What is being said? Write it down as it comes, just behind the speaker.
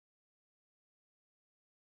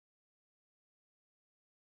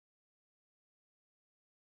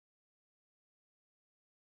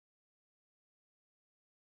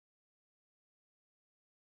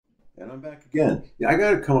And I'm back again. Yeah, I got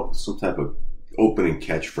to come up with some type of opening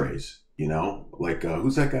catchphrase, you know? Like,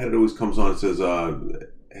 who's that guy that always comes on and says,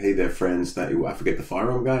 hey there, friends, I forget the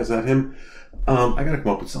firearm guy, is that him? I got to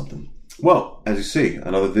come up with something. Well, as you see,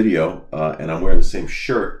 another video, and I'm wearing the same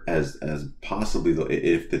shirt as possibly,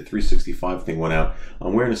 if the 365 thing went out,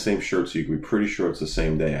 I'm wearing the same shirt, so you can be pretty sure it's the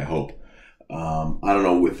same day, I hope. I don't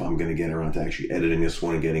know if I'm going to get around to actually editing this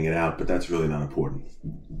one and getting it out, but that's really not important.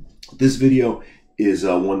 This video is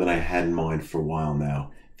one that I had in mind for a while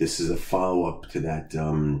now. This is a follow-up to that,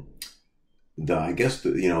 I guess,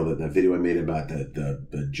 the video I made about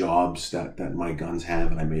the jobs that my guns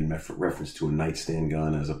have, and I made reference to a nightstand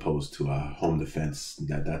gun as opposed to a home defense,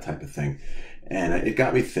 that type of thing. And it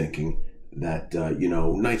got me thinking that,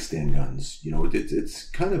 nightstand guns, it's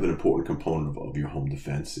kind of an important component of your home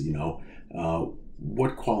defense,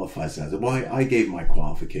 what qualifies as it? Well, I gave my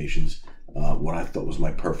qualifications, what I thought was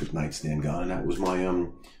my perfect nightstand gun, and that was my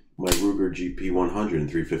Ruger GP100 and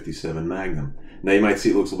 357 Magnum. Now you might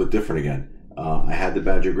see it looks a little bit different again. I had the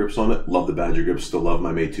Badger grips on it. Love the Badger grips. Still love them.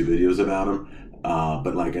 I made 2 videos about them.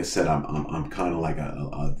 But like I said, I'm kind of like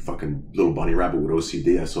a fucking little bunny rabbit with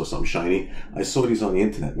OCD. I saw something shiny. I saw these on the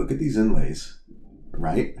internet. Look at these inlays,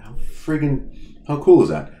 right? How cool is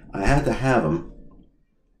that? I had to have them.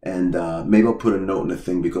 And maybe I'll put a note in the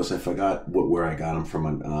thing because I forgot where I got them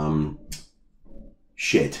from.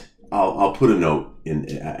 Shit. I'll put a note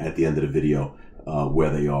at the end of the video where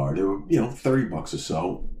they are. They were, $30 or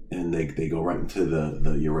so, and they go right into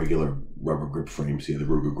the irregular rubber grip frames here, the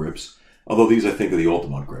Ruger grips. Although these, I think, are the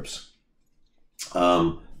Altamont grips.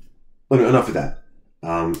 But enough of that.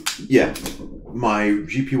 Yeah, my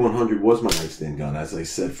GP100 was my nightstand gun, as I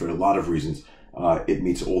said, for a lot of reasons. It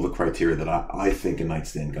meets all the criteria that I think a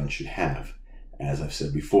nightstand gun should have. As I've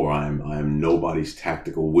said before, I'm nobody's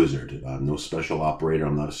tactical wizard. I'm no special operator.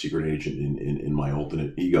 I'm not a secret agent in my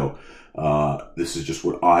alternate ego. This is just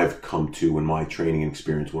what I've come to in my training and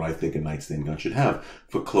experience, what I think a nightstand gun should have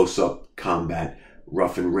for close-up combat,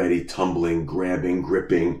 rough and ready, tumbling, grabbing,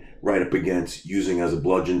 gripping, right up against, using as a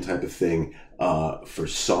bludgeon type of thing, for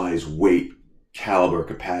size, weight, caliber,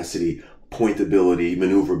 capacity, pointability,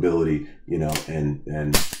 maneuverability,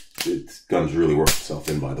 and guns really work itself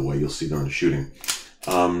in, by the way. You'll see during the shooting.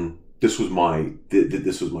 This was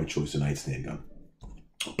my choice of nightstand gun.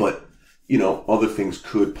 But, other things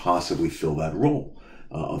could possibly fill that role.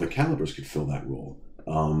 Other calibers could fill that role.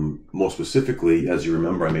 More specifically, as you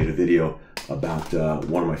remember, I made a video about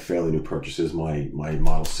one of my fairly new purchases, my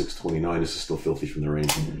Model 629. This is still filthy from the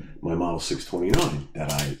range. My Model 629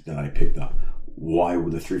 that I picked up. Why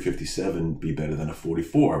would the 357 be better than a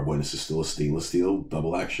 44 when this is still a stainless steel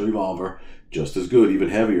double action revolver, just as good, even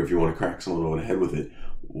heavier if you want to crack someone over the head with it?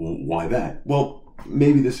 Why that? Well,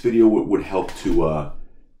 maybe this video would help to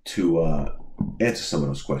answer some of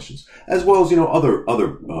those questions, as well as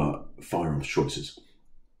other firearms choices.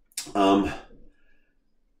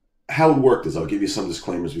 How it worked is, I'll give you some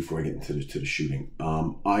disclaimers before I get into the shooting.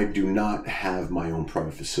 I do not have my own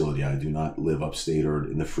private facility. I do not live upstate or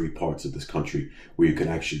in the free parts of this country where you can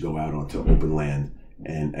actually go out onto open land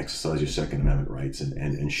and exercise your Second Amendment rights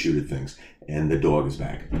and shoot at things. And the dog is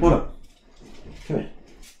back. Hold up. Come here.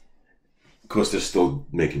 Of course, they're still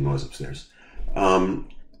making noise upstairs.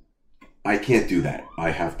 I can't do that.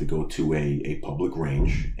 I have to go to a public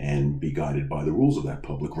range and be guided by the rules of that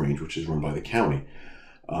public range, which is run by the county.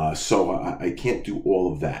 So I can't do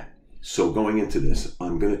all of that. So going into this,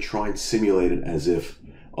 I'm going to try and simulate it as if,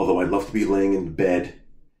 although I'd love to be laying in bed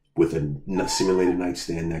with a simulated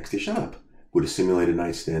nightstand next to you. Shut up. With a simulated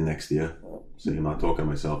nightstand next to you. See, I'm not talking to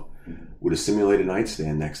myself. With a simulated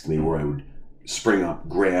nightstand next to me where I would spring up,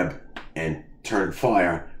 grab, and turn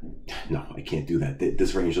fire. No, I can't do that.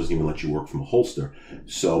 This range doesn't even let you work from a holster.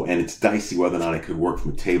 So, and it's dicey whether or not I could work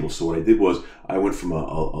from a table. So what I did was I went from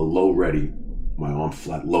a low ready, my arm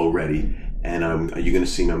flat, low ready, and you're going to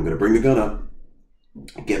see me, I'm going to bring the gun up,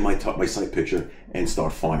 get my sight picture, and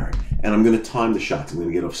start firing. And I'm going to time the shots. I'm going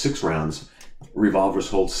to get off 6 rounds. Revolvers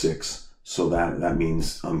hold 6, so that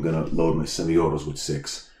means I'm going to load my semi-autos with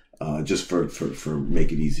 6, just for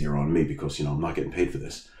make it easier on me, because, I'm not getting paid for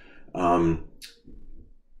this.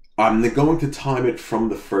 I'm going to time it from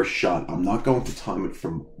the first shot. I'm not going to time it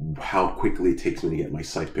from how quickly it takes me to get my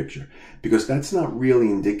sight picture, because that's not really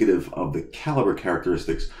indicative of the caliber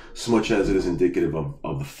characteristics so much as it is indicative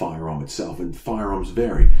of the firearm itself. And firearms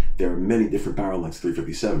vary. There are many different barrel lengths,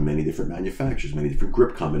 357, many different manufacturers, many different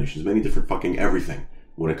grip combinations, many different fucking everything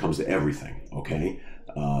when it comes to everything, okay?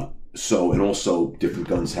 So, and also different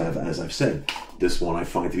guns have, as I've said, this one I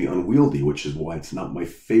find to be unwieldy, which is why it's not my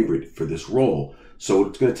favorite for this role. So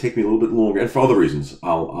it's going to take me a little bit longer, and for other reasons.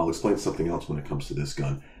 I'll explain something else when it comes to this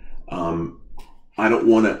gun. I don't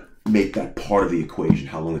want to make that part of the equation,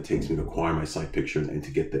 how long it takes me to acquire my sight picture and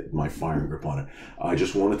to get my firing grip on it. I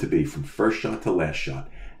just want it to be from first shot to last shot,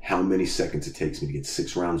 how many seconds it takes me to get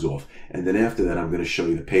 6 rounds off. And then after that, I'm going to show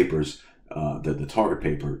you the papers, the target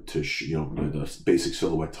paper, to the basic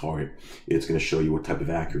silhouette target. It's going to show you what type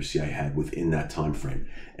of accuracy I had within that time frame.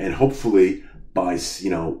 And hopefully, by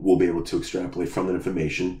we'll be able to extrapolate from that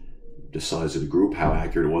information the size of the group, how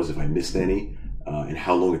accurate it was, if I missed any, and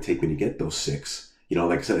how long it take me to get those 6.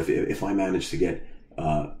 Like I said, if I managed to get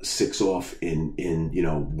 6 off in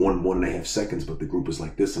 1.5 seconds, but the group was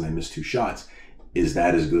like this and I missed 2 shots, is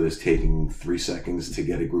that as good as taking 3 seconds to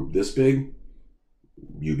get a group this big?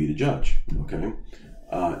 You be the judge. Okay.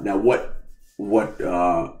 Now what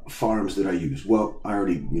firearms did I use? Well, I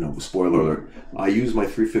already, spoiler alert, I used my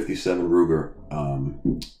 357 Ruger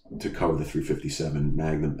to cover the 357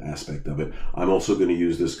 Magnum aspect of it. I'm also going to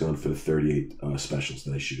use this gun for the 38 specials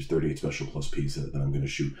that I shoot, 38 special plus Ps that I'm going to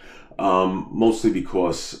shoot. Mostly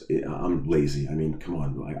because I'm lazy. I mean, come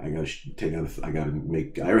on, I got to take out. I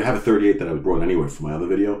already have a 38 that I brought anyway for my other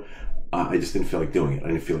video. I just didn't feel like doing it. I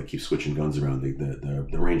didn't feel like keep switching guns around.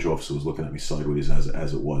 The range officer was looking at me sideways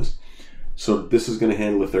as it was. So this is going to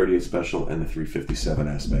handle the 38 special and the 357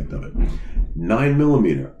 aspect of it.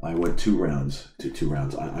 9mm, I went 2 rounds.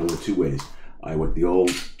 I went 2 ways. I went the old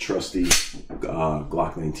trusty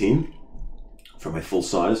Glock 19 for my full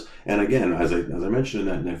size. And again, as I mentioned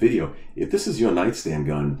in that video, if this is your nightstand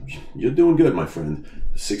gun, you're doing good, my friend.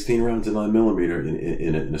 16 rounds of 9mm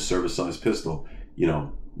in a service-sized pistol,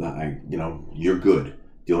 you're good.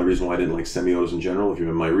 The only reason why I didn't like semi-autos in general, if you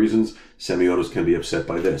remember my reasons, semi-autos can be upset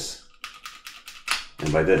by this.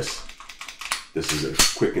 And by this. This is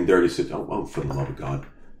a quick and dirty situation. Oh, for the love of God.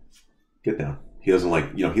 Get down. He doesn't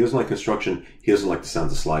like, he doesn't like construction. He doesn't like the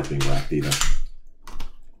sounds of slides being racked either.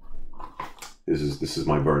 This is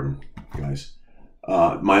my burden, guys.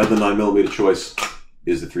 My other 9mm choice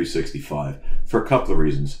is the 365 for a couple of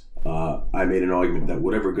reasons. I made an argument that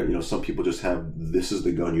whatever gun, some people just have, this is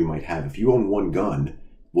the gun you might have. If you own one gun,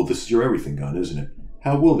 well, this is your everything gun, isn't it?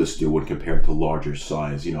 How will this do when compared to larger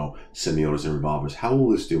size, semi-autos and revolvers? How will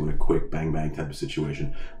this do in a quick bang-bang type of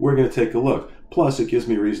situation? We're going to take a look. Plus, it gives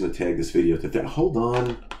me a reason to tag this video to hold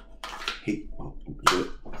on. Hey, fucking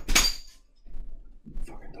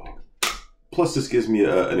dog. Plus, this gives me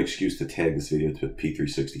an excuse to tag this video to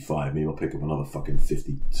P365. Maybe I'll pick up another fucking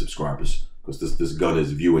 50 subscribers. Because this gun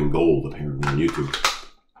is viewing gold, apparently, on YouTube.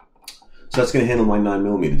 So that's going to handle my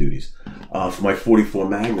 9mm duties. For my 44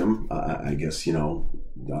 Magnum, I guess,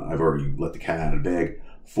 I've already let the cat out of the bag.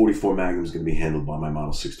 44 Magnum is going to be handled by my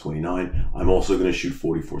Model 629. I'm also going to shoot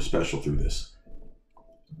 44 Special through this.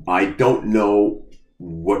 I don't know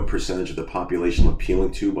what percentage of the population I'm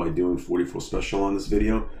appealing to by doing 44 Special on this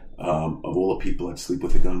video. Of all the people that sleep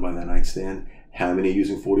with a gun by that nightstand, how many are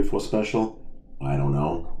using 44 Special? I don't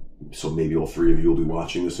know. So maybe all 3 of you will be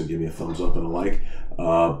watching this and give me a thumbs up and a like.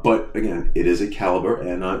 But again, it is a caliber,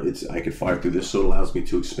 and I can fire through this, so it allows me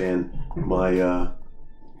to expand my.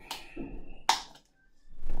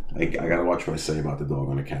 I gotta watch what I say about the dog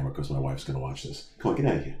on the camera because my wife's gonna watch this. Come on, get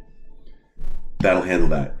out of here. That'll handle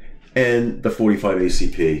that. And the 45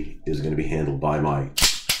 ACP is going to be handled by my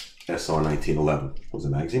SR 1911. Was the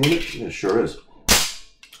magazine in it? Yeah, it sure is.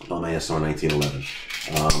 By my SR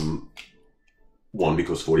 1911. One,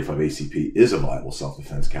 because 45 ACP is a viable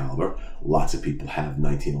self-defense caliber. Lots of people have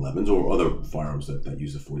 1911s or other firearms that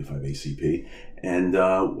use the 45 ACP. And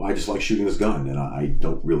I just like shooting this gun, and I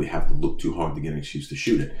don't really have to look too hard to get an excuse to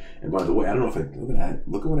shoot it. And by the way, I don't know if look at that.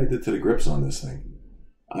 Look at what I did to the grips on this thing.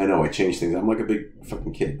 I know, I changed things. I'm like a big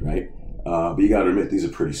fucking kid, right? But you gotta admit, these are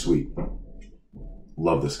pretty sweet.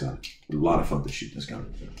 Love this gun. A lot of fun to shoot this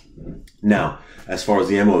gun. Now, as far as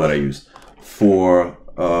the ammo that I used, for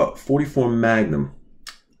 44 Magnum,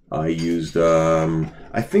 I used,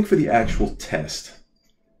 I think for the actual test,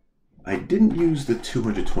 I didn't use the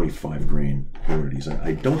 225 grain quantities.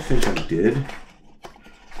 I don't think I did.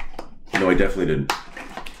 No, I definitely didn't.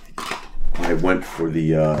 I went for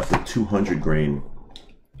the 200 grain,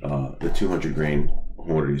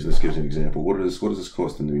 quantities. This gives an example. What does this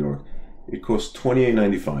cost in New York? It costs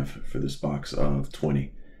 $28.95 for this box of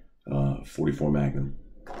 20 44 Magnum.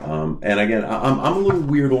 And again, I'm a little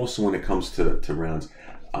weird also when it comes to rounds.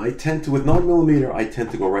 I tend to, with 9mm, I tend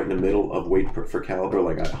to go right in the middle of weight for caliber,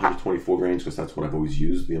 like 124 grains, because that's what I've always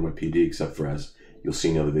used in my PD, except for, as you'll see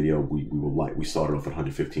in the other video, we started off at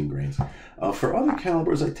 115 grains. For other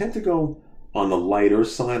calibers, I tend to go on the lighter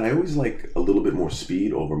side. I always like a little bit more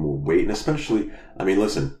speed over more weight, and especially, I mean,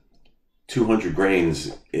 listen, 200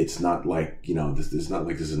 grains, it's not like, this is not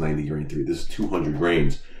like this is 90 grain 3. This is 200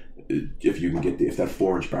 grains. if you can get if that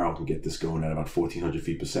 4-inch barrel can get this going at about 1,400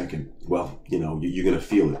 feet per second, well, you know, you're going to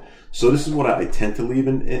feel it. So this is what I tend to leave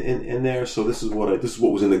in there. So this is what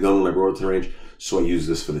was in the gun when I brought it to the range. So I use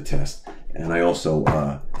this for the test, and I also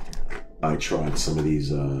I tried some of these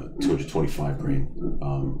 225 grain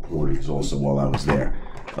Hornets also while I was there.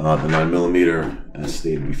 The 9mm, as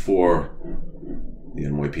stated before, the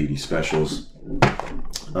NYPD specials.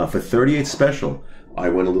 For 38 special, I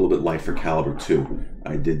went a little bit light for caliber too.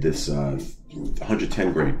 I did this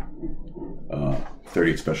 110 grain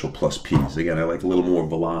 38 special plus Ps. Again, I like a little more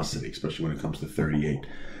velocity, especially when it comes to 38.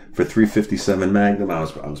 For 357 Magnum, I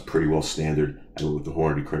was pretty well standard. I went with the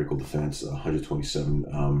Hornady Critical Defense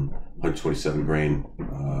 127 grain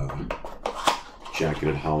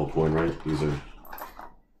jacketed hollow point. Right? These are,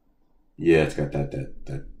 yeah, it's got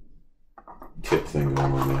that tip thing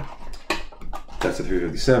going on there. That's a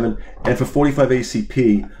 357. And for 45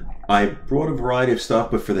 ACP, I brought a variety of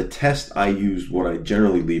stuff, but for the test, I used what I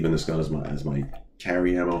generally leave in this gun as my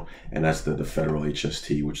carry ammo, and that's the Federal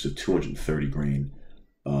HST, which is a 230 grain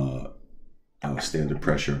standard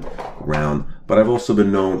pressure round. But I've also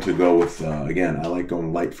been known to go with, again, I like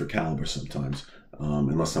going light for caliber sometimes,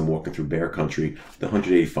 unless I'm walking through bear country. The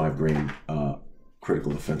 185 grain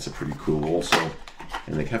Critical Defense are pretty cool also,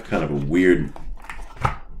 and they have kind of a weird,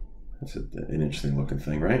 that's an interesting looking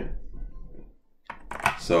thing, right?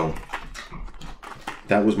 So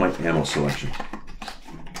that was my ammo selection.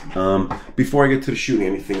 Before I get to the shooting,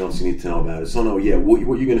 anything else you need to know about it? So no, yeah, what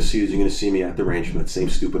you're going to see is you're going to see me at the range from that same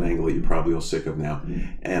stupid angle that you're probably all sick of now.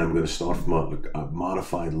 And I'm going to start from a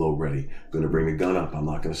modified low ready. I'm going to bring the gun up. I'm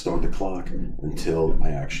not going to start the clock until I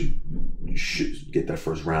actually get that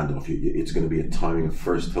first round off. It's going to be a timing of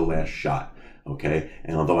first to last shot. Okay,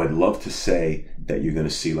 and although I'd love to say that you're going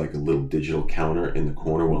to see like a little digital counter in the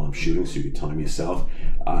corner while I'm shooting so you can time yourself,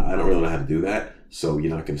 I don't really know how to do that, so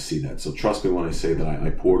you're not going to see that. So trust me when I say that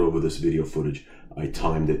I poured over this video footage. I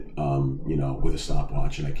timed it, you know, with a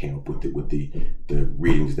stopwatch, and I came up with the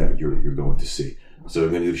readings that you're going to see. So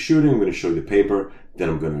I'm going to do the shooting. I'm going to show you the paper. Then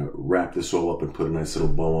I'm going to wrap this all up and put a nice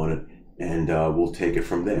little bow on it, and we'll take it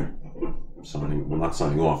from there. Well, not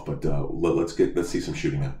signing off, but let's see some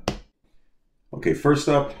shooting now. Okay, first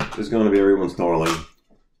up is going to be everyone's darling,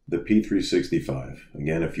 the P365.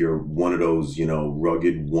 Again, if you're one of those, you know,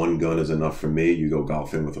 rugged, one gun is enough for me, you go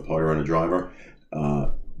golfing with a putter and a driver,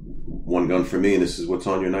 one gun for me, and this is what's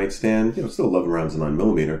on your nightstand, you know, still 11 rounds of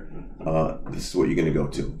 9mm, this is what you're going to go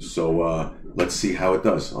to. So let's see how it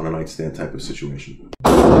does on a nightstand type of situation.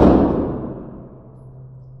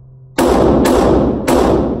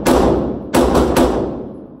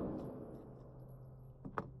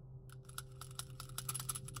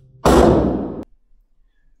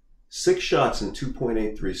 6 shots in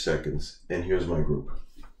 2.83 seconds, and here's my group.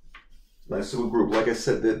 Nice little group. Like I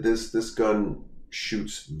said, this gun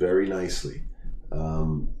shoots very nicely.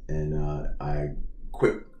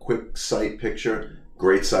 Quick sight picture.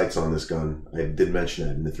 Great sights on this gun. I did mention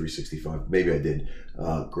that in the 365. Maybe I did.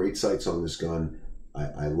 Great sights on this gun.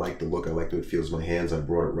 I like the look. I like the way it feels in my hands. I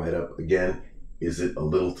brought it right up. Again, is it a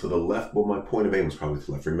little to the left? Well, my point of aim was probably to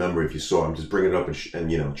the left. Remember, if you saw, I'm just bringing it up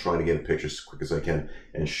and you know, trying to get a picture as quick as I can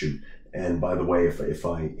and shoot. And by the way, if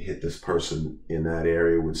I hit this person in that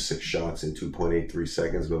area with 6 shots in 2.83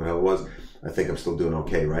 seconds, whatever the hell it was, I think I'm still doing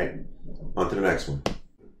okay, right? On to the next one.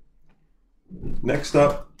 Next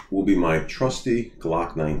up will be my trusty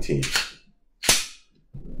Glock 19.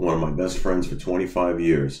 One of my best friends for 25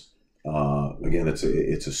 years. Again, it's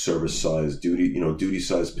a service-sized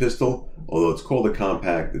duty-sized pistol. Although it's called a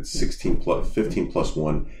compact, it's 15 plus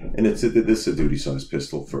 1, and this is a duty-sized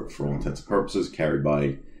pistol for all intents and purposes, carried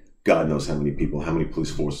by God knows how many people, how many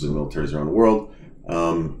police forces and militaries around the world.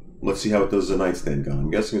 Let's see how it does as a nightstand gun.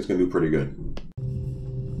 I'm guessing it's going to do pretty good.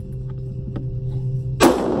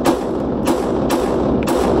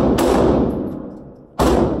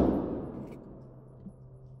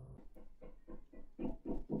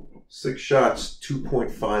 Six shots,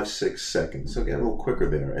 2.56 seconds. So again, a little quicker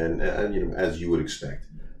there, and you know, as you would expect.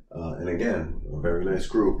 And again, a very nice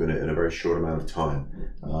group in a very short amount of time.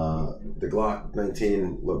 The Glock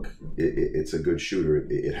 19, look, it's a good shooter.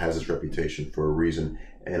 It has its reputation for a reason,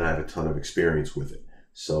 and I have a ton of experience with it.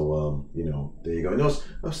 So, you know, there you go. Notice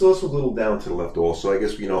I'm still a little down to the left also. I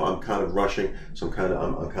guess, you know, I'm kind of rushing, so I'm kind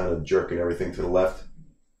of jerking everything to the left.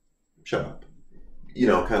 Shut up. You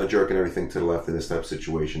know, kind of jerking everything to the left in this type of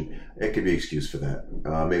situation. It could be excused for that.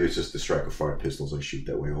 Maybe it's just the striker-fired pistols I shoot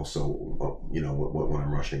that way also, you know, when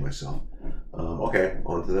I'm rushing myself. Okay,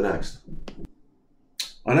 on to the next.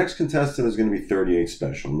 Our next contestant is going to be 38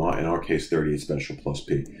 Special, not in our case 38 Special plus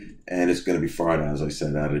P. And it's going to be fired, as I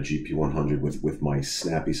said, out of a GP100 with my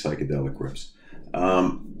snappy psychedelic grips.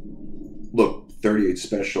 Look, 38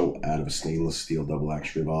 Special out of a stainless steel double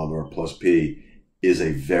action revolver plus P is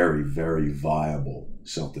a very, very viable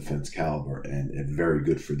self-defense caliber and very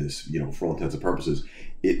good for this, for all intents and purposes.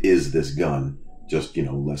 It is this gun, just,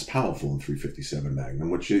 less powerful than 357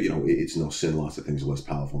 Magnum, which, it's no sin. Lots of things are less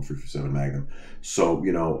powerful than 357 Magnum. So,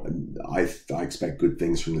 I expect good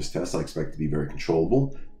things from this test. I expect it to be very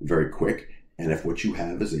controllable, very quick. And if what you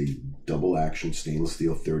have is a double action stainless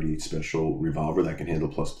steel 38 Special revolver that can handle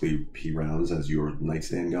plus P rounds as your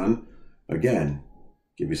nightstand gun, again,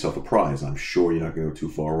 give yourself a prize. I'm sure you're not going to go too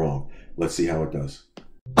far wrong. Let's see how it does.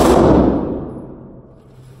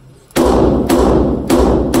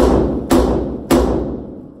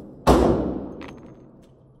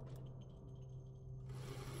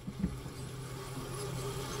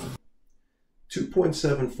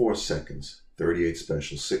 2.74 seconds, 38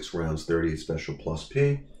 Special, 6 rounds, 38 Special plus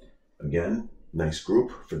P. Again, nice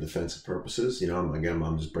group for defensive purposes.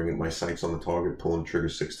 I'm just bringing my sights on the target, pulling the trigger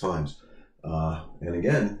 6 times. And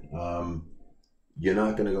again, you're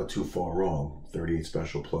not going to go too far wrong. 38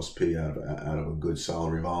 Special plus P out of a good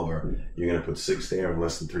solid revolver. You're going to put 6 there in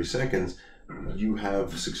less than 3 seconds. You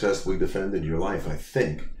have successfully defended your life, I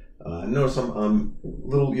think. Notice I'm a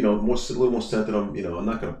little, more centered.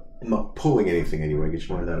 I'm not pulling anything anyway. Get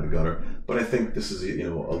your mind out of the gutter. But I think this is,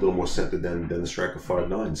 a little more centered than the Striker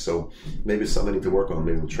 5.9. So maybe it's something I need to work on.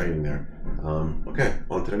 Maybe a little training there. Okay,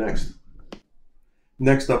 on to the next.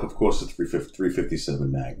 Next up, of course, is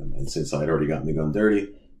 357 Magnum. And since I'd already gotten the gun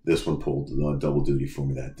dirty, this one pulled double duty for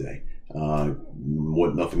me that day.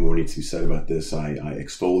 Nothing more needs to be said about this. I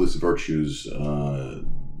extol its virtues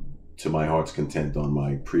to my heart's content on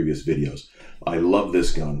my previous videos. I love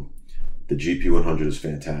this gun. The GP100 is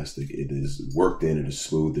fantastic. It is worked in. It is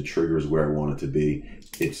smooth. The trigger is where I want it to be.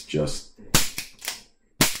 It's just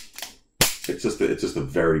a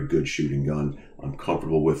very good shooting gun. I'm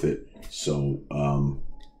comfortable with it. So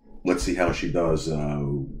let's see how she does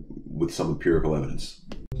with some empirical evidence.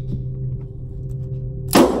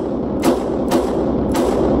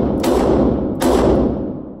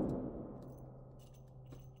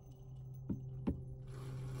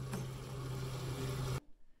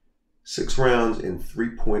 Six rounds in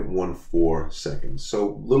 3.14 seconds. So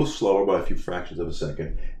a little slower by a few fractions of a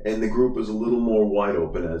second. And the group is a little more wide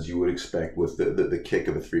open, as you would expect with the kick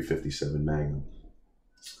of a 357 Magnum.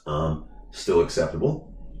 Still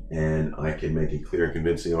acceptable. And I can make a clear and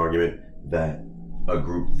convincing argument that a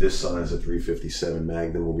group this size of 357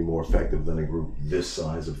 Magnum will be more effective than a group this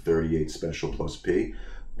size of 38 Special plus P.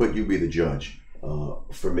 But you be the judge.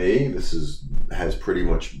 For me, this has pretty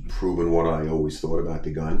much proven what I always thought about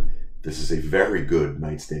the gun. This is a very good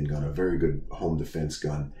nightstand gun, a very good home defense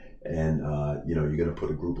gun. And, you're going to put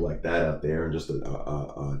a group like that out there and just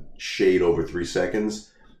a shade over 3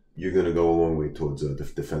 seconds, you're going to go a long way towards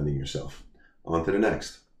defending yourself. On to the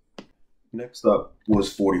next. Next up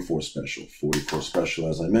was 44 Special. 44 Special,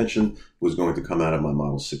 as I mentioned, was going to come out of my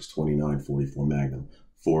Model 629 44 Magnum.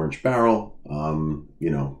 4-inch barrel,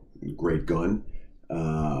 great gun.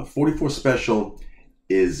 44 Special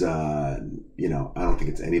is, I don't think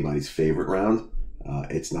it's anybody's favorite round.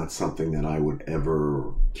 It's not something that I would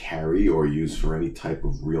ever carry or use for any type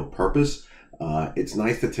of real purpose. It's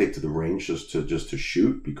nice to take to the range just to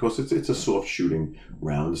shoot, because it's a soft shooting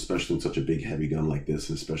round, especially in such a big heavy gun like this,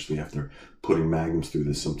 and especially after putting magnums through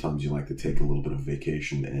this. Sometimes you like to take a little bit of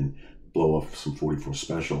vacation and blow off some 44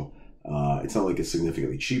 Special. It's not like it's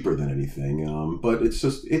significantly cheaper than anything, but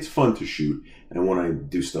it's fun to shoot. And when I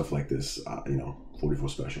do stuff like this, 44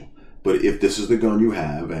 Special. But if this is the gun you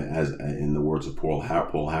have, as in the words of Paul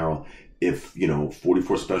Harrell, if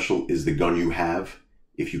 44 Special is the gun you have,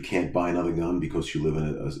 if you can't buy another gun because you live in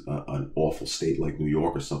an awful state like New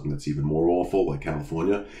York, or something that's even more awful like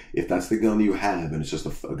California, if that's the gun you have and it's just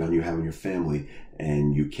a gun you have in your family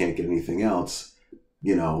and you can't get anything else,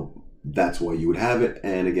 that's why you would have it.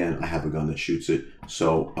 And again, I have a gun that shoots it,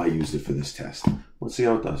 so I used it for this test. Let's see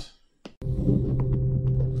how it does.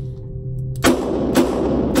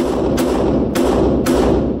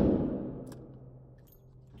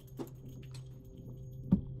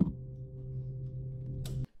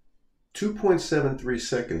 .73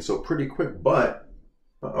 seconds, so pretty quick, but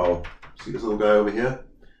see this little guy over here?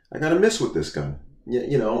 I got a miss with this gun.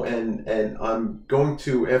 And I'm going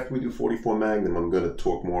to, after we do 44 Magnum, I'm going to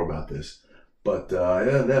talk more about this. But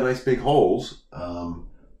yeah, they're nice big holes,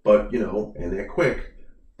 but and they're quick.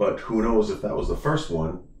 But who knows if that was the first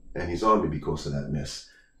one and he's on me because of that miss.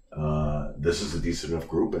 This is a decent enough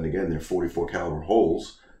group, and again, they're 44 caliber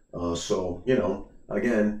holes. So, you know,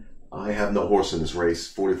 again, I have no horse in this race.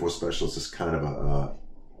 44 Specialist is kind of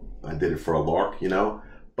I did it for a lark, you know,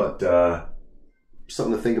 but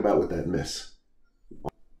something to think about with that miss.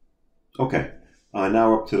 Okay,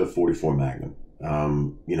 now we're up to the 44 Magnum.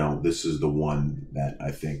 You know, this is the one that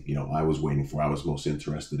I think, you know, I was waiting for, I was most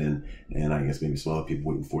interested in, and I guess maybe some other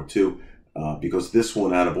people waiting for too, because this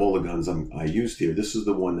one, out of all the guns I used here, this is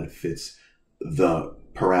the one that fits the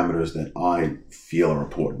parameters that I feel are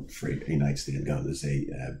important for a nightstand gun. Is a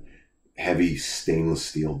heavy stainless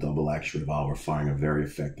steel double action revolver firing a very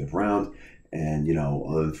effective round, and, you know,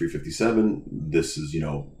 other than 357, this is, you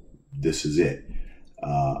know, this is it.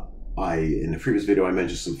 In the previous video, I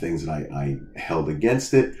mentioned some things that I held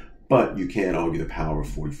against it, but you can't argue the power of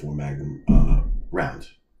 44 Magnum round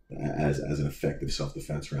as an effective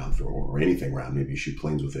self-defense round or anything round. Maybe you shoot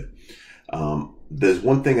planes with it. There's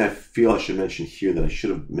one thing I feel I should mention here that I should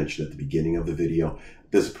have mentioned at the beginning of the video.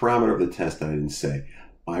 There's a parameter of the test that I didn't say.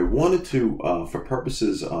 I wanted to, for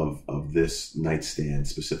purposes of this nightstand,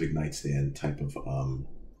 specific nightstand type of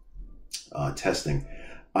testing,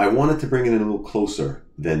 I wanted to bring it in a little closer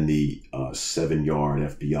than the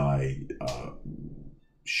 7-yard FBI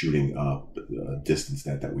shooting distance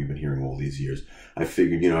that we've been hearing all these years. I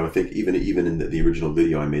figured, you know, I think even in the original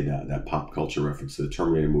video, I made that pop culture reference to the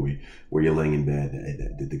Terminator movie where you're laying in bed,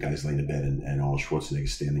 the guy's laying in bed and Arnold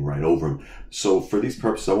Schwarzenegger's standing right over him. So for these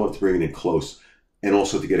purposes, I wanted to bring it in close and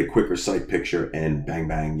also to get a quicker sight picture and bang,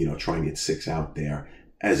 bang, you know, try and get 6 out there,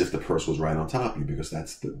 as if the purse was right on top of you, because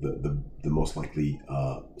that's the most likely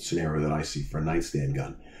scenario that I see for a nightstand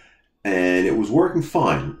gun. And it was working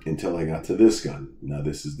fine until I got to this gun. Now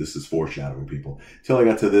this is foreshadowing, people. Until I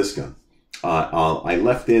got to this gun. I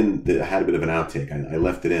left in, I had a bit of an outtake. I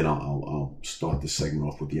left it in. I'll start this segment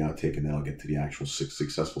off with the outtake, and then I'll get to the actual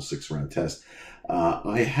successful 6-round test.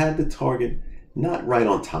 I had the target not right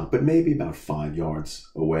on top, but maybe about 5 yards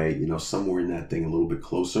away, you know, somewhere in that thing, a little bit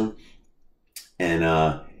closer. And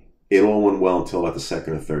it all went well until about the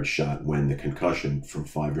second or third shot, when the concussion from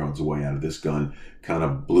 5 yards away out of this gun kind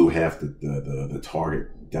of blew half the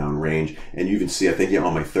target down range. And you even see, I think, yeah,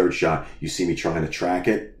 on my third shot, you see me trying to track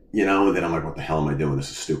it, you know, and then I'm like, what the hell am I doing?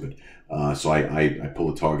 This is stupid. So I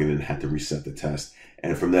pulled the target and had to reset the test.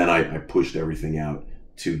 And from then I pushed everything out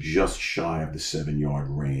to just shy of the 7-yard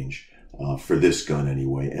range for this gun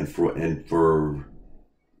anyway. And for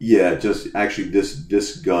yeah, just actually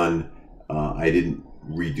this gun, I didn't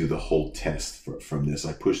redo the whole test from this.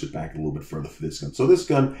 I pushed it back a little bit further for this gun. So this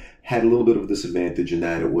gun had a little bit of a disadvantage in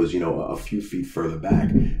that it was, you know, a few feet further back,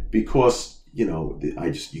 because, you know,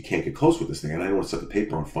 you can't get close with this thing, and I don't want to set the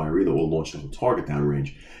paper on fire either, or launch the whole target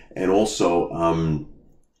downrange. And also,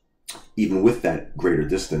 even with that greater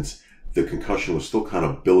distance, the concussion was still kind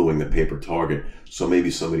of billowing the paper target. So maybe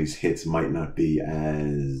some of these hits might not be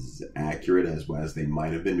as accurate as they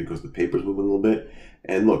might have been, because the paper's moving a little bit.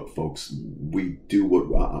 And look, folks, we do what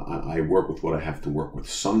I work with, what I have to work with.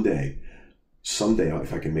 Someday,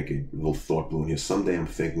 if I can make a little thought balloon here, someday I'm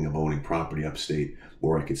thinking of owning property upstate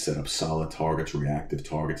where I could set up solid targets, reactive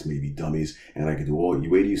targets, maybe dummies, and I could do all.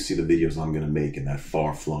 Wait till you see the videos I'm going to make in that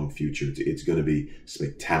far-flung future. It's going to be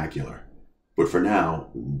spectacular. But for now,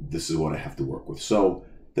 this is what I have to work with. So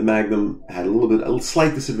the Magnum had a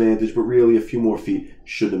slight disadvantage, but really a few more feet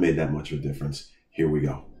shouldn't have made that much of a difference. Here we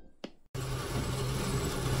go.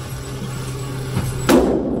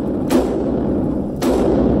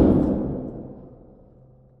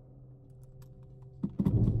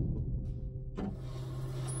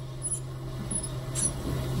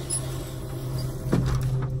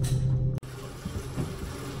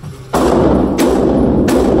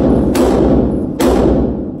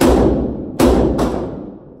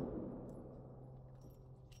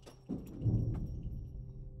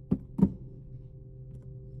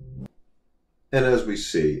 And as we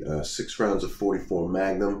see, 6 rounds of 44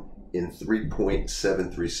 Magnum in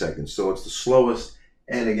 3.73 seconds. So it's the slowest,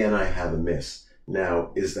 and again, I have a miss.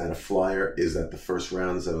 Now, is that a flyer? Is that the first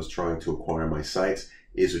rounds that I was trying to acquire my sights?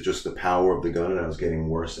 Is it just the power of the gun and I was getting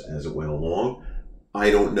worse as it went along?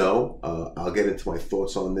 I don't know. I'll get into my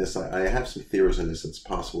thoughts on this. I have some theories on this. It's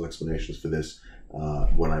possible explanations for this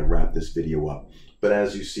when I wrap this video up. But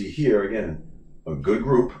as you see here, again, a good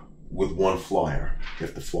group with 1 flyer.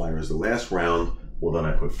 If the flyer is the last round, well, then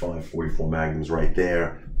I put 5 44 Magnums right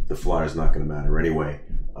there. The flyer's not going to matter anyway.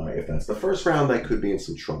 If that's the first round, I could be in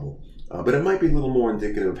some trouble. But it might be a little more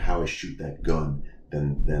indicative of how I shoot that gun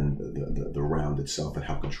than the round itself and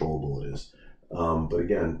how controllable it is. But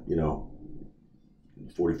again, you know,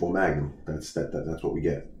 44 Magnum, that's what we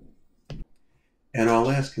get. And our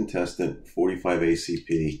last contestant, 45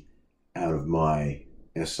 ACP out of my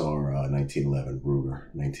SR 1911,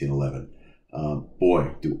 Ruger 1911.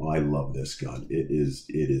 Boy, do I love this gun. It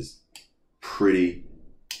is pretty,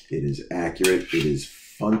 it is accurate, it is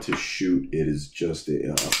fun to shoot, it is just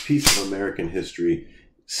a piece of American history.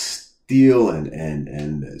 Steel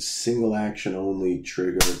and single action only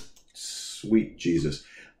trigger. Sweet Jesus,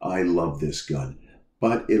 I love this gun.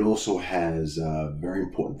 But it also has very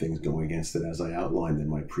important things going against it, as I outlined in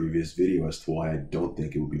my previous video as to why I don't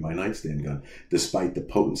think it would be my nightstand gun, despite the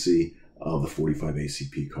potency of the 45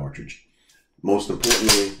 ACP cartridge. Most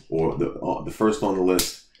importantly, or the first on the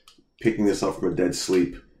list, picking this up from a dead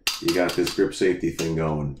sleep, you got this grip safety thing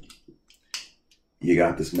going. You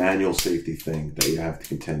got this manual safety thing that you have to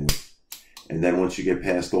contend with. And then once you get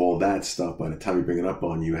past all that stuff, by the time you bring it up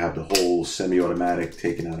on, you have the whole semi-automatic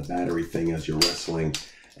taking out a battery thing as you're wrestling.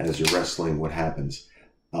 What happens?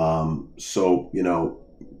 So, you know,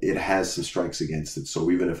 it has some strikes against it.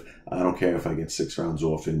 So even if, I don't care if I get 6 rounds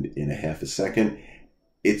off in a half a second,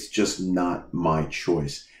 it's just not my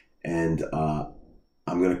choice. And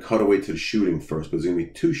I'm going to cut away to the shooting first, but there's going to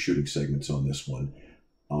be 2 shooting segments on this one.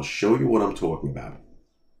 I'll show you what I'm talking about.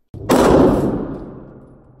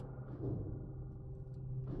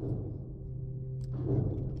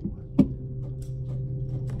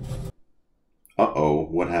 Uh-oh,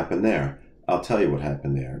 what happened there? I'll tell you what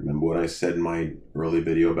happened there. Remember what I said in my early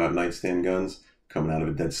video about nightstand guns? Coming out of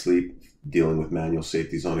a dead sleep, dealing with manual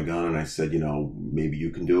safeties on a gun, and I said, you know, maybe you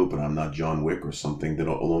can do it, but I'm not John Wick or something that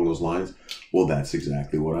along those lines. Well, that's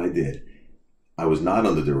exactly what I did. I was not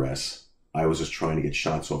under duress. I was just trying to get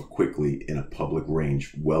shots off quickly in a public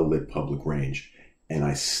range, well-lit public range, and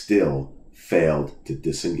I still failed to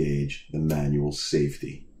disengage the manual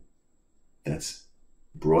safety. That's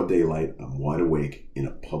broad daylight, I'm wide awake in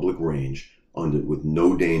a public range with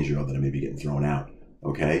no danger other than maybe getting thrown out,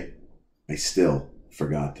 okay? I still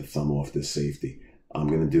forgot to thumb off this safety. I'm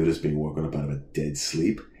going to do this being woken up out of a dead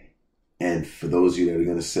sleep. And for those of you that are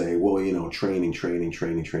going to say, well, you know, training.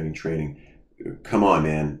 Come on,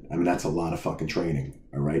 man. I mean, that's a lot of fucking training,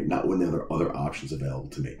 all right? Not when there are other options available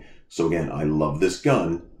to me. So again, I love this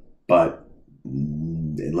gun, but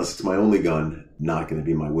unless it's my only gun, not going to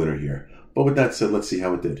be my winner here. But with that said, let's see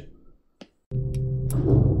how it did.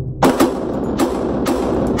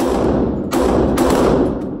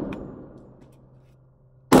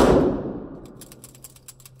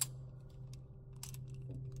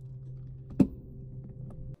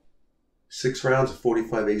 Six rounds of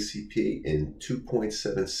 45 ACP in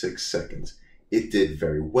 2.76 seconds. It did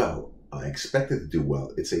very well. I expected to do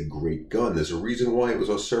well. It's a great gun. There's a reason why it was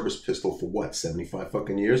our service pistol for what, 75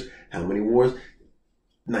 fucking years? How many wars?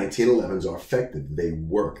 1911s are effective. They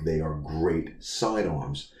work. They are great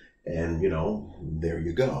sidearms. And, you know, there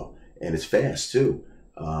you go. And it's fast, too.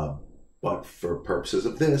 But for purposes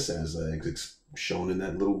of this, as shown in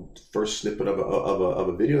that little first snippet of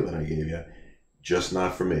a video that I gave you, just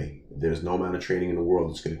not for me. There's no amount of training in the world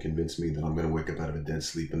that's going to convince me that I'm going to wake up out of a dead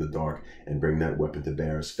sleep in the dark and bring that weapon to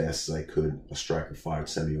bear as fast as I could, a striker-fired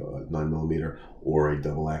semi-9mm or a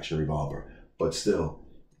double-action revolver. But still,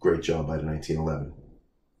 great job by the 1911.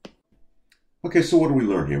 Okay, so what do we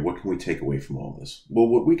learn here? What can we take away from all this? Well,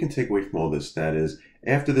 what we can take away from all this, that is,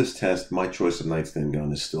 after this test, my choice of nightstand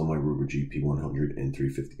gun is still my Ruger GP100 in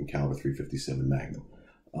caliber 357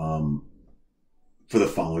 Magnum. For the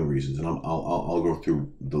following reasons, and I'll go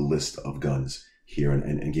through the list of guns here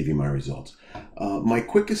and give you my results. My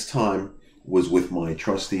quickest time was with my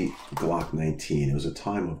trusty Glock 19. It was a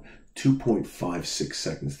time of 2.56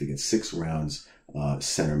 seconds to get 6 rounds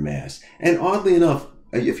center mass. And oddly enough,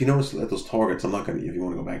 if you notice at those targets, I'm not going to, if you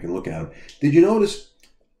want to go back and look at them, did you notice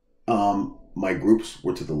my groups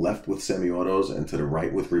were to the left with semi-autos and to the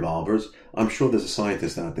right with revolvers? I'm sure there's a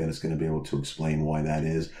scientist out there that's going to be able to explain why that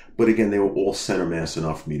is. But again, they were all center mass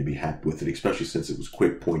enough for me to be happy with it, especially since it was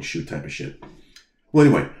quick point shoot type of shit. Well,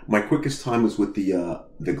 anyway, my quickest time was with the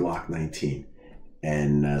Glock 19.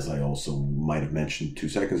 And as I also might have mentioned 2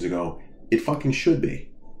 seconds ago, it fucking should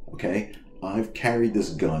be, okay? I've carried this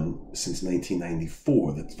gun since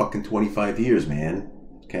 1994. That's fucking 25 years, man,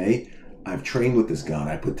 okay? I've trained with this gun.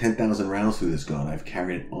 I put 10,000 rounds through this gun. I've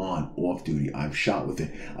carried it on, off duty. I've shot with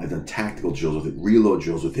it. I've done tactical drills with it, reload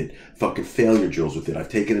drills with it, fucking failure drills with it. I've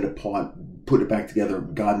taken it apart, put it back together,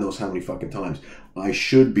 God knows how many fucking times. I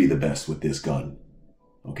should be the best with this gun.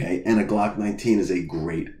 Okay? And a Glock 19 is a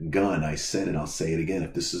great gun. I said it, I'll say it again.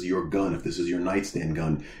 If this is your gun, if this is your nightstand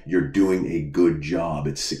gun, you're doing a good job.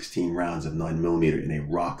 It's 16 rounds of 9mm in a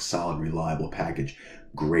rock solid, reliable package.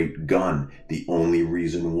 Great gun. The only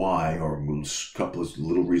reason why, or a couple of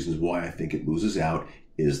little reasons why I think it loses out,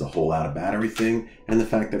 is the whole out of battery thing and the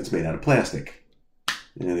fact that it's made out of plastic.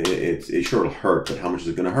 And it sure will hurt, but how much is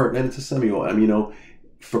it going to hurt? And it's a semi-auto. I mean, you know,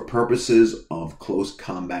 for purposes of close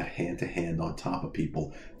combat, hand-to-hand on top of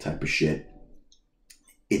people type of shit,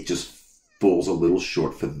 it just falls a little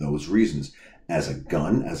short for those reasons. As a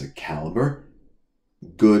gun, as a caliber,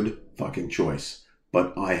 good fucking choice.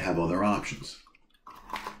 But I have other options.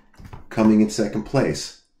 Coming in second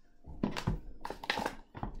place,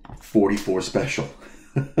 44 Special.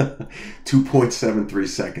 2.73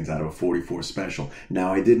 seconds out of a 44 Special.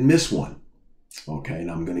 Now, I did miss one. Okay,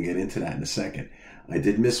 and I'm going to get into that in a second. I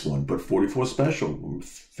did miss one, but 44 Special,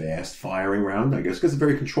 fast firing round, I guess, because it's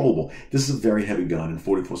very controllable. This is a very heavy gun, and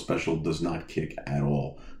 44 Special does not kick at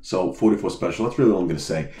all. So 44 Special, that's really all I'm going to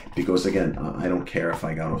say, because again, I don't care if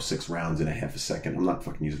I got off 6 rounds in a half a second. I'm not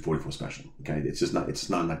fucking using 44 Special. Okay, it's just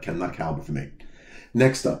not caliber for me.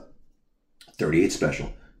 Next up, 38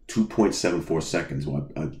 Special, 2.74 seconds. Well,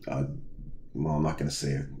 I'm not going to say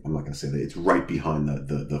it. I'm not going to say that. It's right behind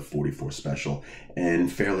the 44 Special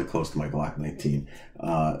and fairly close to my Glock 19.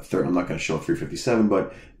 I'm not going to show 357,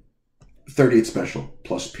 but 38 Special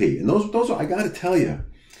plus P. And those are, I got to tell you,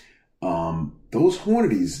 those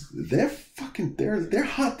Hornadies, they're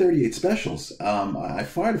hot 38 Specials. I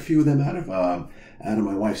fired a few of them out of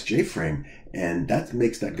my wife's J-frame, and that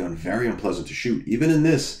makes that gun very unpleasant to shoot. Even in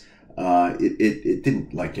this, it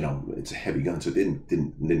didn't, like, you know, it's a heavy gun, so it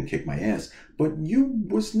didn't kick my ass. But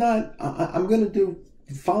I'm going to do,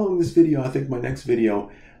 following this video, I think my next video,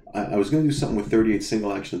 I was going to do something with 38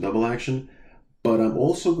 single action and double action, but I'm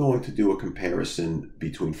also going to do a comparison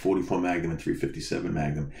between 44 Magnum and 357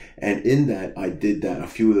 Magnum. And in that, I did that, a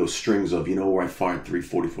few of those strings of, you know, where I fired 3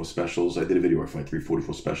 44 Specials. I did a video where I fired 3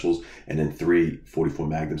 44 Specials and then 3 44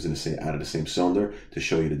 Magnums out of the same cylinder to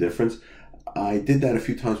show you the difference. I did that a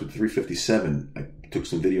few times with 357. I took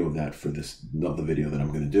some video of that for this another video that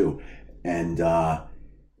I'm going to do. And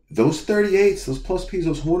those 38s, those plus Ps,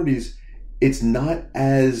 those Hornadies, it's not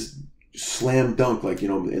as slam dunk. Like, you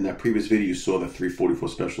know, in that previous video, you saw the 344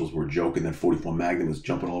 Specials were joking that 44 Magnum was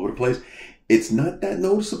jumping all over the place. It's not that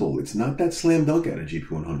noticeable. It's not that slam dunk out of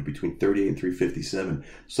GP100 between 38 and 357.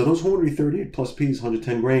 So those Hornady 38 plus Ps,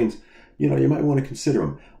 110 grains, you know, you might want to consider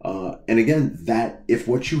them. And again, that if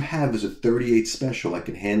what you have is a 38 Special that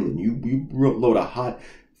can handle it, you load a hot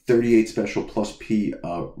 38 Special plus P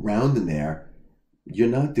round in there, you're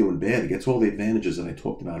not doing bad. It gets all the advantages that I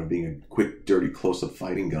talked about of being a quick, dirty, close-up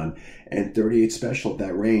fighting gun. And 38 Special at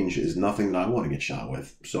that range is nothing that I want to get shot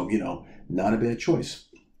with. So, you know, not a bad choice.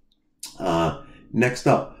 Next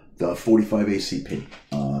up, the 45 ACP.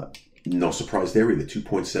 No surprise there either,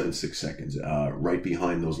 2.76 seconds, right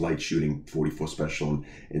behind those light shooting 44 Special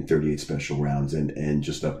and 38 Special rounds, and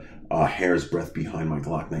just a hair's breadth behind my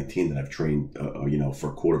Glock 19 that I've trained, you know,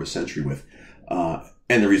 for a quarter of a century with.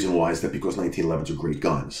 And the reason why is that because 1911s are great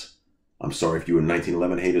guns. I'm sorry if you were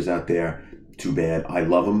 1911 haters out there, too bad. I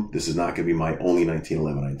love them. This is not going to be my only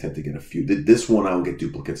 1911. I intend to get a few. This one I'll get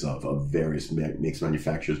duplicates of various makes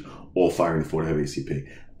manufacturers, all firing the 45 ACP.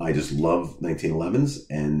 I just love 1911s,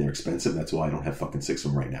 and they're expensive. That's why I don't have fucking 6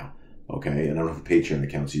 of them right now. Okay? And I don't have a Patreon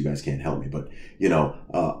account, so you guys can't help me. But, you know,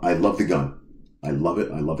 I love the gun. I love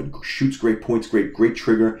it. I love it. Shoots great, points great, great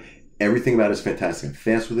trigger. Everything about it is fantastic. I'm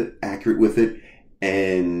fast with it, accurate with it,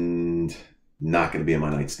 and not going to be on my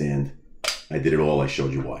nightstand. I did it all. I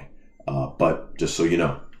showed you why. But just so you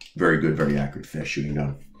know, very good, very accurate, fast shooting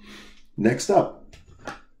gun. Next up,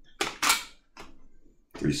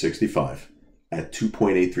 365 at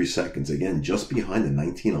 2.83 seconds. Again, just behind the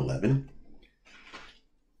 1911.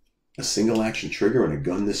 A single action trigger and a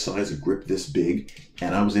gun this size, a grip this big,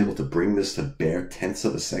 and I was able to bring this to bare tenths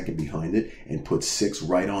of a second behind it and put 6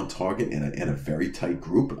 right on target in a very tight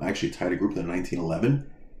group, actually tighter group than 1911.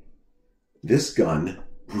 This gun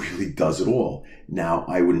really does it all. Now,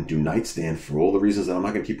 I wouldn't do Nightstand for all the reasons that I'm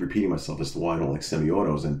not going to keep repeating myself as to why I don't like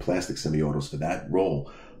semi-autos and plastic semi-autos for that role.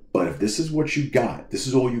 But if this is what you got, this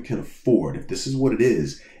is all you can afford, if this is what it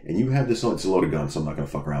is, and you have this on, it's a loaded gun, so I'm not going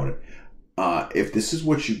to fuck around with it. If this is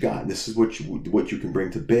what you got, and this is what you can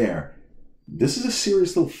bring to bear, this is a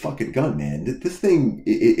serious little fucking gun, man. This thing,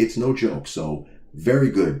 it's no joke. So, very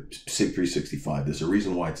good SIG 365. There's a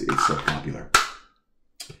reason why it's so popular.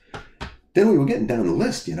 Then we were getting down the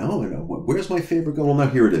list, you know, and where's my favorite gun? Well, now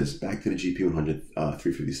here it is. Back to the GP100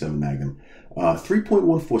 357 Magnum.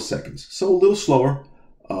 3.14 seconds. So a little slower.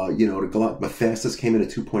 You know, the fastest came in at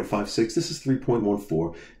 2.56. This is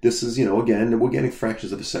 3.14. This is, you know, again, we're getting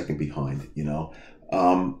fractions of a second behind, you know.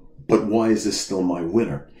 But why is this still my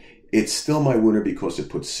winner? It's still my winner because it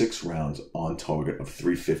puts 6 rounds on target of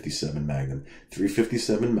 357 Magnum.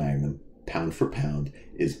 357 Magnum, pound for pound,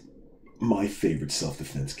 is my favorite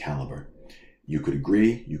self-defense caliber. You could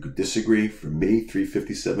agree, you could disagree. For me,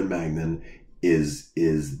 357 Magnum is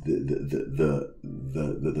the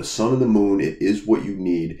sun and the moon. It is what you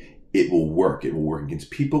need. It will work. It will work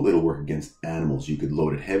against people. It'll work against animals. You could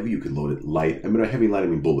load it heavy. You could load it light. I mean, by heavy light, I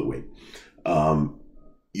mean bullet weight.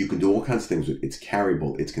 You can do all kinds of things with it. It's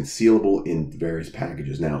carryable. It's concealable in various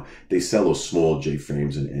packages. Now, they sell those small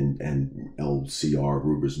J-frames and LCR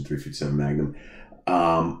Rugers and 357 Magnum.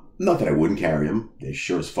 Not that I wouldn't carry them. They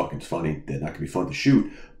sure as fucking funny. They're not going to be fun to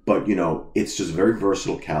shoot. But, you know, it's just a very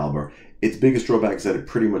versatile caliber. Its biggest drawback is that it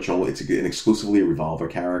pretty much only, it's an exclusively a revolver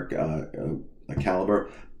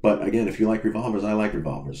caliber. But again, if you like revolvers, I like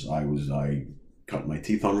revolvers. I cut my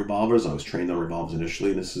teeth on revolvers. I was trained on revolvers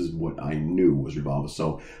initially, and this is what I knew was revolvers.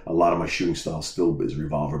 So a lot of my shooting style still is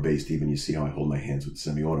revolver based. Even you see how I hold my hands with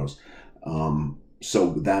semi-autos.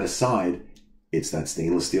 So that aside, it's that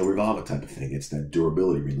stainless steel revolver type of thing. It's that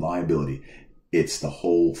durability, reliability. It's the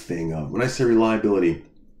whole thing of, when I say reliability,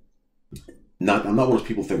 I'm not one of those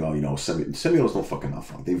people think, oh, you know, semi-autos don't fucking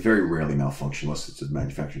malfunction. They very rarely malfunction unless it's a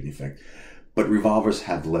manufacturing defect. But revolvers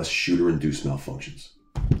have less shooter-induced malfunctions.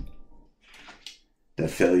 That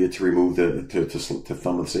failure to remove to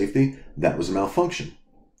thumb with safety, that was a malfunction.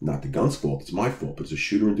 Not the gun's fault, it's my fault, but it's a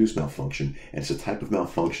shooter-induced malfunction. And it's a type of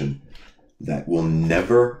malfunction that will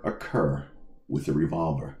never occur with a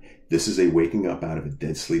revolver. This is a waking up out of a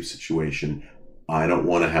dead sleep situation. I don't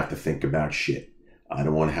want to have to think about shit. I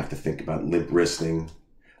don't want to have to think about limp wristing.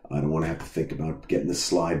 I don't want to have to think about getting the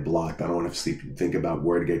slide blocked. I don't want to think about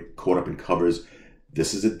where to get caught up in covers.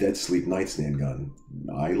 This is a dead sleep nightstand gun.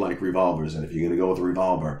 I like revolvers, and if you're going to go with a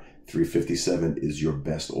revolver, 357 is your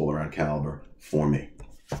best all-around caliber for me.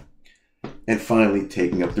 And finally,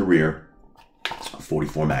 taking up the rear,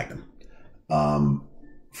 44 Magnum.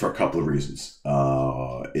 For a couple of reasons.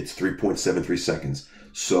 It's 3.73 seconds,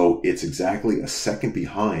 so it's exactly a second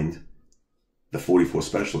behind the 44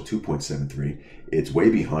 Special, 2.73. It's way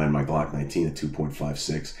behind my Glock 19 at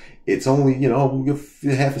 2.56. It's only, you know,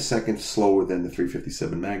 half a second slower than the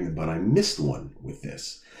 357 Magnum, but I missed one with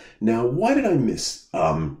this. Now, why did I miss?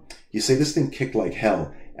 You say this thing kicked like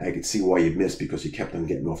hell. I could see why you missed because you kept on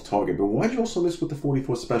getting off target. But why did you also miss with the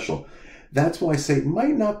 44 Special? That's why I say it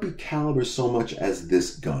might not be caliber so much as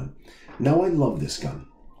this gun. Now, I love this gun.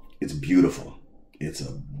 It's beautiful. It's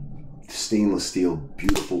a stainless steel,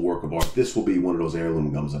 beautiful work of art. This will be one of those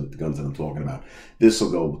heirloom guns, the guns that I'm talking about. This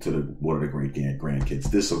will go to one of the great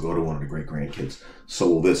grandkids. This will go to one of the great grandkids. So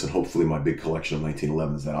will this, and hopefully my big collection of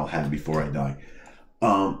 1911s that I'll have before I die.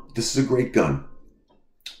 This is a great gun,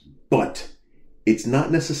 but it's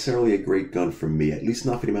not necessarily a great gun for me, at least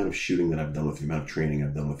not for the amount of shooting that I've done with it, the amount of training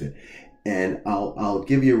I've done with it. And I'll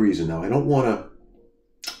give you a reason. Now, I don't want to,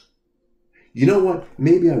 you know what?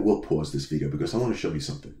 Maybe I will pause this video because I want to show you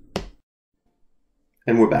something.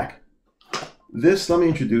 And we're back. Let me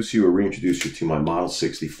introduce you or reintroduce you to my Model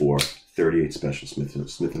 64 38 Special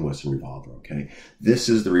Smith & Wesson revolver, okay? This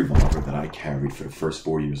is the revolver that I carried for the first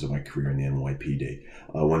 4 years of my career in the NYPD.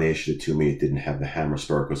 When they issued it to me, it didn't have the hammer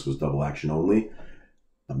spur because it was double action only.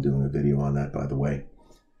 I'm doing a video on that, by the way.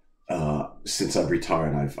 Since I've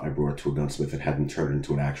retired, I brought it to a gunsmith and hadn't turned it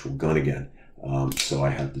into an actual gun again. So I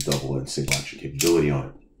had the double and single action capability on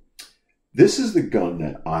it. This is the gun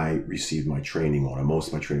that I received my training on, or most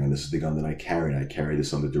of my training on. This is the gun that I carried. I carried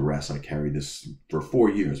this under duress. I carried this for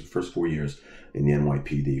 4 years, the first 4 years in the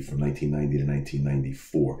NYPD from 1990 to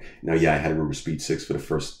 1994. Now, yeah, I had a Ruger Speed 6 for the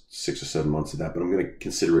first 6 or 7 months of that, but I'm going to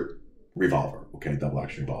consider it revolver, okay, double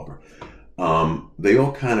action revolver. They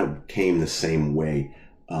all kind of came the same way.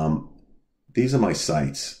 These are my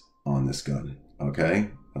sights on this gun,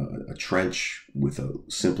 okay? A trench with a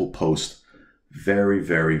simple post. Very,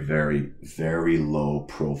 very, very, very low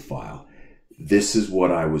profile. This is what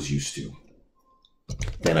I was used to.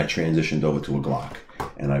 Then I transitioned over to a Glock.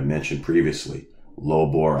 And I mentioned previously, low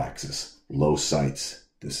bore axis, low sights.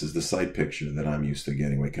 This is the sight picture that I'm used to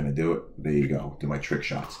getting. Wait, can I do it? There you go. Do my trick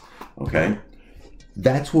shots. Okay?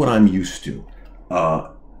 That's what I'm used to.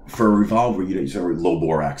 For a revolver, you know, low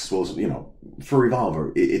bore axis. Well, you know, for a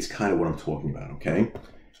revolver, it's kind of what I'm talking about, okay?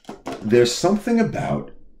 There's something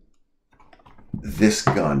about this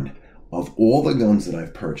gun, of all the guns that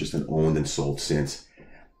I've purchased and owned and sold since,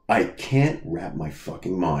 I can't wrap my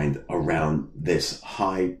fucking mind around this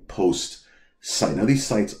high post sight. Now, these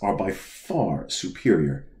sights are by far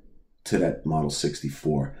superior to that Model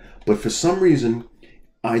 64, but for some reason,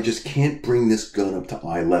 I just can't bring this gun up to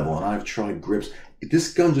eye level, and I've tried grips.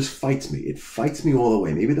 this gun just fights me. It fights me all the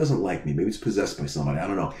way. Maybe it doesn't like me. Maybe it's possessed by somebody. I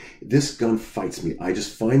don't know. This gun fights me. I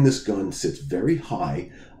just find this gun sits very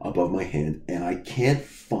high above my hand, and I can't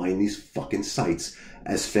find these fucking sights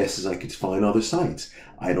as fast as I could find other sights.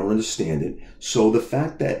 I don't understand it. So the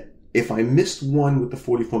fact that if I missed one with the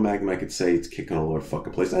 44 Magnum, I could say it's kicking all over the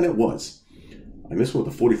fucking place. And it was. I missed one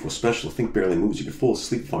with the 44 Special. I think barely moves. You could fall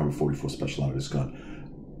asleep firing a 44 Special out of this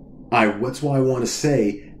gun. That's why I want to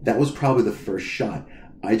say that was probably the first shot.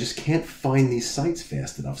 I just can't find these sights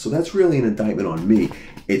fast enough. So that's really an indictment on me.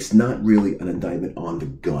 It's not really an indictment on the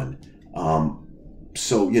gun.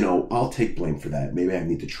 So, you know, I'll take blame for that. Maybe I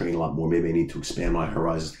need to train a lot more. Maybe I need to expand my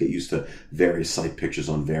horizons to get used to various sight pictures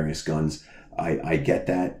on various guns. I get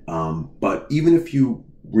that. But even if you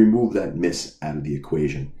remove that miss out of the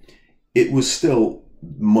equation, it was still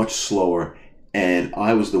much slower, and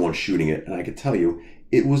I was the one shooting it. And I could tell you,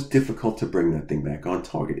 it was difficult to bring that thing back on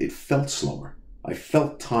target. It felt slower. I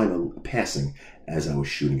felt time passing as I was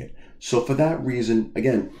shooting it. So for that reason,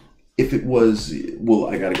 again, if it was, well,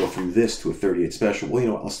 I got to go from this to a 38 Special, well, you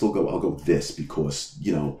know, I'll go this because,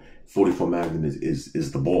 you know, 44 Magnum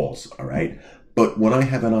is the balls, all right? But when I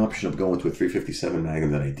have an option of going to a 357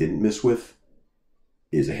 Magnum that I didn't miss with,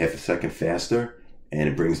 is a half a second faster, and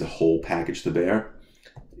it brings the whole package to bear,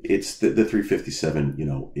 it's the 357, you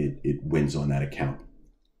know, it wins on that account.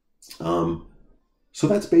 So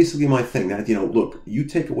that's basically my thing. That, you know, look, you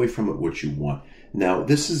take away from it what you want. Now,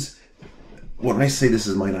 this is, when I say this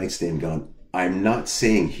is my nightstand gun, I'm not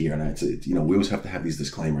saying here, and it's, you know, we always have to have these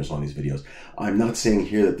disclaimers on these videos. I'm not saying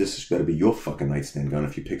here that this is going to be your fucking nightstand gun.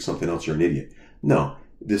 If you pick something else, you're an idiot. No,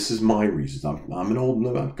 this is my reasons. I'm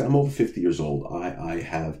over 50 years old. I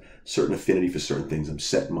have certain affinity for certain things. I'm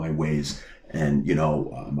set in my ways, and you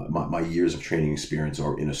know, my years of training experience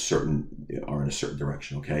are in a certain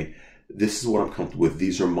direction. Okay. This is what I'm comfortable with.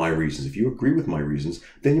 These are my reasons. If you agree with my reasons,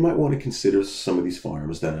 then you might want to consider some of these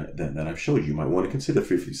firearms that I've showed you. You might want to consider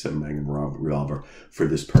 357 Magnum revolver for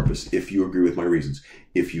this purpose, if you agree with my reasons.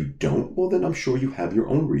 If you don't, well, then I'm sure you have your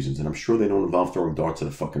own reasons, and I'm sure they don't involve throwing darts at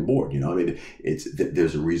a fucking board. You know, I mean,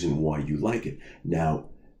 there's a reason why you like it. Now,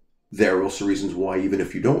 there are also reasons why, even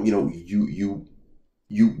if you don't, you know,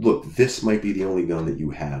 you look, this might be the only gun that you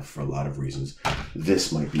have for a lot of reasons.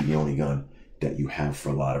 This might be the only gun that you have for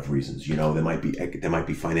a lot of reasons. You know, there might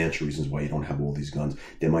be financial reasons why you don't have all these guns.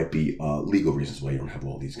 There might be legal reasons why you don't have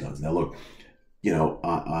all these guns. Now, look, you know,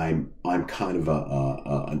 I'm kind of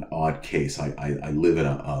an odd case. I live in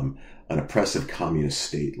an oppressive communist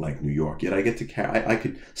state like New York. Yet I get to carry. I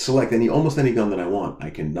could select almost any gun that I want.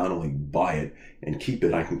 I can not only buy it and keep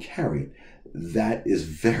it, I can carry it. That is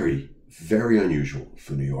very, very unusual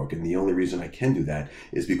for New York, and the only reason I can do that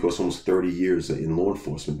is because almost 30 years in law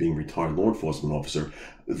enforcement, being a retired law enforcement officer,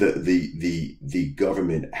 the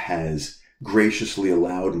government has graciously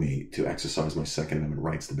allowed me to exercise my Second Amendment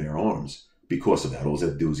rights to bear arms. Because of that, all I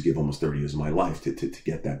had to do is give almost 30 years of my life to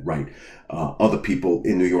get that right. Other people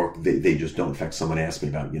in New York, they just don't. In fact, someone asked me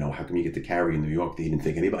about, you know, how come you get to carry in New York? They didn't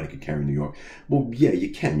think anybody could carry in New York. Well, yeah,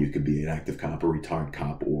 you can. You could be an active cop, or retired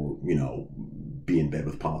cop, or, you know, be in bed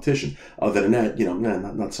with a politician. Other than that, you know,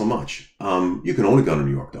 not so much. You can own a gun in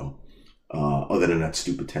New York, though. Other than that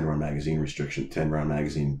stupid 10-round magazine restriction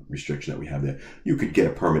that we have there, you could get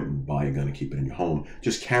a permit and buy a gun and keep it in your home.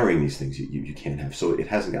 Just carrying these things you can't have. So it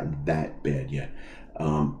hasn't gotten that bad yet.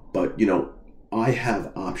 But, you know, I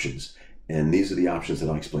have options. And these are the options that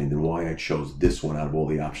I explained and why I chose this one out of all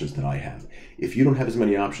the options that I have. If you don't have as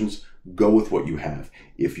many options, go with what you have.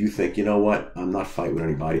 If you think, you know what, I'm not fighting with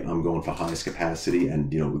anybody, I'm going for highest capacity,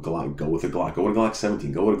 and, you know, go with a Glock, go with a Glock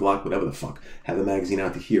 17, go with a Glock, whatever the fuck. Have a magazine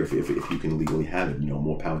out to here if you can legally have it. You know,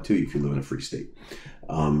 more power to you if you live in a free state.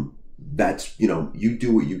 That's, you know, you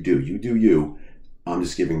do what you do. You do you. I'm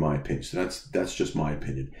just giving my opinion. So that's just my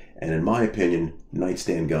opinion. And in my opinion,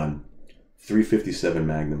 nightstand gun, 357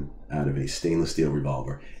 Magnum out of a stainless steel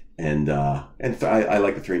revolver. And I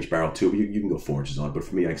like the 3-inch barrel too, but you can go 4 inches on it. But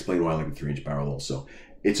for me, I explain why I like the 3-inch barrel also.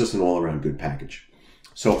 It's just an all-around good package.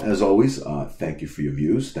 So as always, thank you for your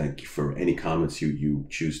views. Thank you for any comments you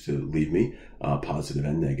choose to leave me, positive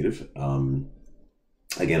and negative.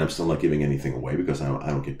 Again, I'm still not giving anything away because I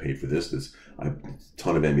don't get paid for this. There's a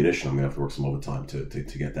ton of ammunition. I'm going to have to work some overtime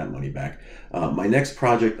to get that money back. My next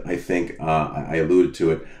project, I think, I alluded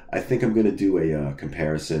to it. I think I'm going to do a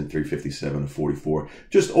comparison, 357 to 44,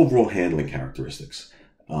 just overall handling characteristics.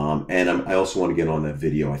 And I also want to get on that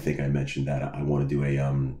video. I think I mentioned that I want to do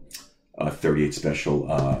a 38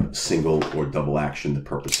 Special single or double action, the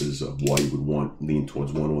purposes of why you would lean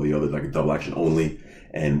towards one or the other, like a double action only.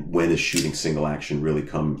 And when does shooting single action really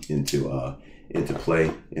come into into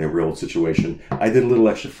play in a real situation. I did a little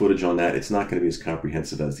extra footage on that. It's not going to be as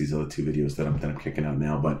comprehensive as these other two videos that I'm kicking out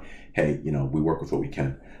now, but hey, you know, we work with what we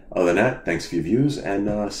can. Other than that, thanks for your views,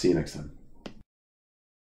 and see you next time.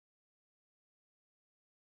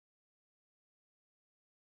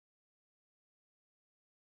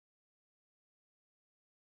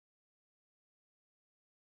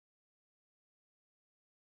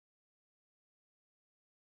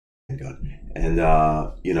 And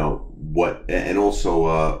you know what, and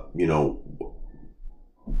also you know